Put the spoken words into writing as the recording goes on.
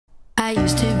I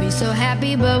used to be so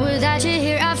happy, but without you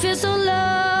here I feel so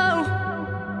low.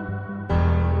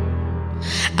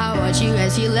 I watch you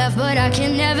as you left, but I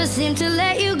can never seem to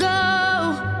let you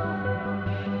go.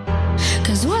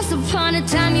 Cause once upon a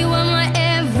time you were my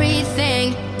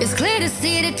everything. It's clear to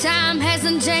see that time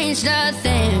hasn't changed a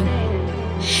thing.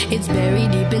 It's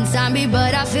buried deep inside me,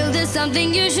 but I feel there's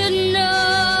something you should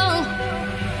know.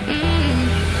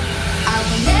 I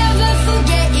will never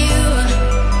forget you.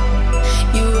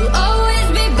 You will always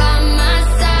be by my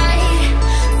side.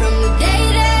 From the day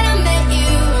that I met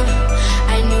you,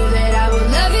 I knew that I would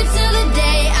love you till the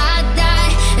day I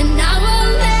die. And I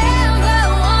will never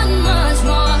want much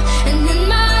more. And in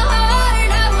my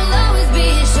heart I will always be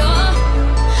sure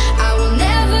I will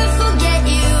never forget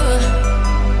you.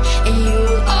 And you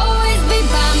will always be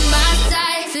by my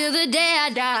side till the day I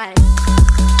die.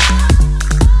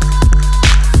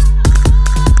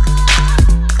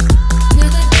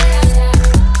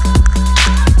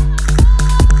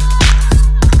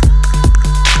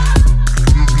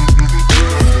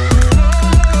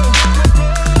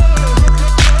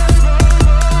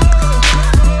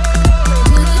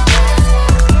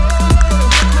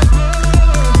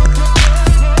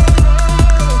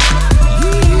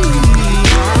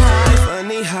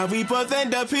 We both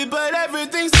end up here, but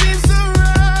everything seems so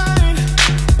right.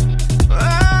 Oh,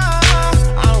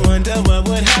 I wonder what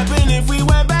would happen if we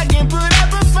went back and put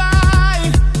up a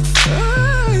fight.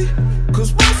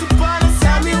 Cause once upon a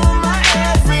time you were my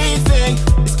everything.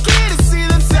 It's clear to see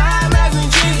that time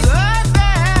hasn't changed a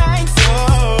thing. So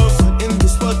in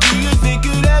this world, do you think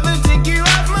could ever take you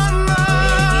off my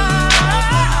mind?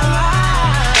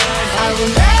 I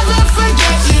will never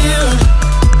forget you.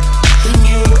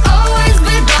 You will always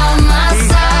be by my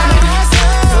side.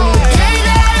 From the day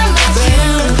that I met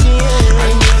you, I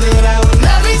knew that I would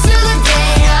love you till the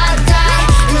day I die.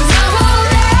 Cause I will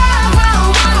never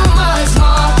want much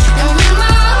more. And in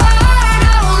my heart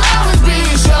I will always be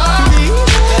sure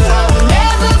that I will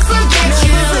never forget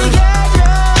you.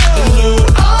 And you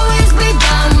will always be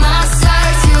by my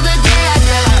side till the day I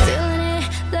die. Feeling it,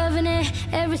 loving it,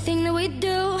 everything that we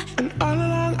do. And all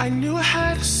along I knew I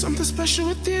had something special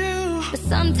with you. But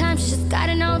sometimes you just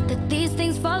gotta know that these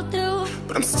things fall through.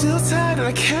 But I'm still tired and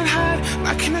I can't hide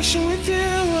my connection with you.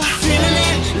 Feeling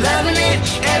it, loving it,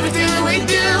 everything that we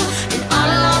do. And all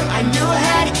along I knew I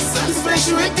had something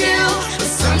special with you. But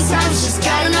sometimes you just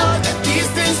gotta know that these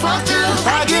things fall through.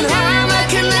 I can hide my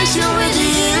connection with you.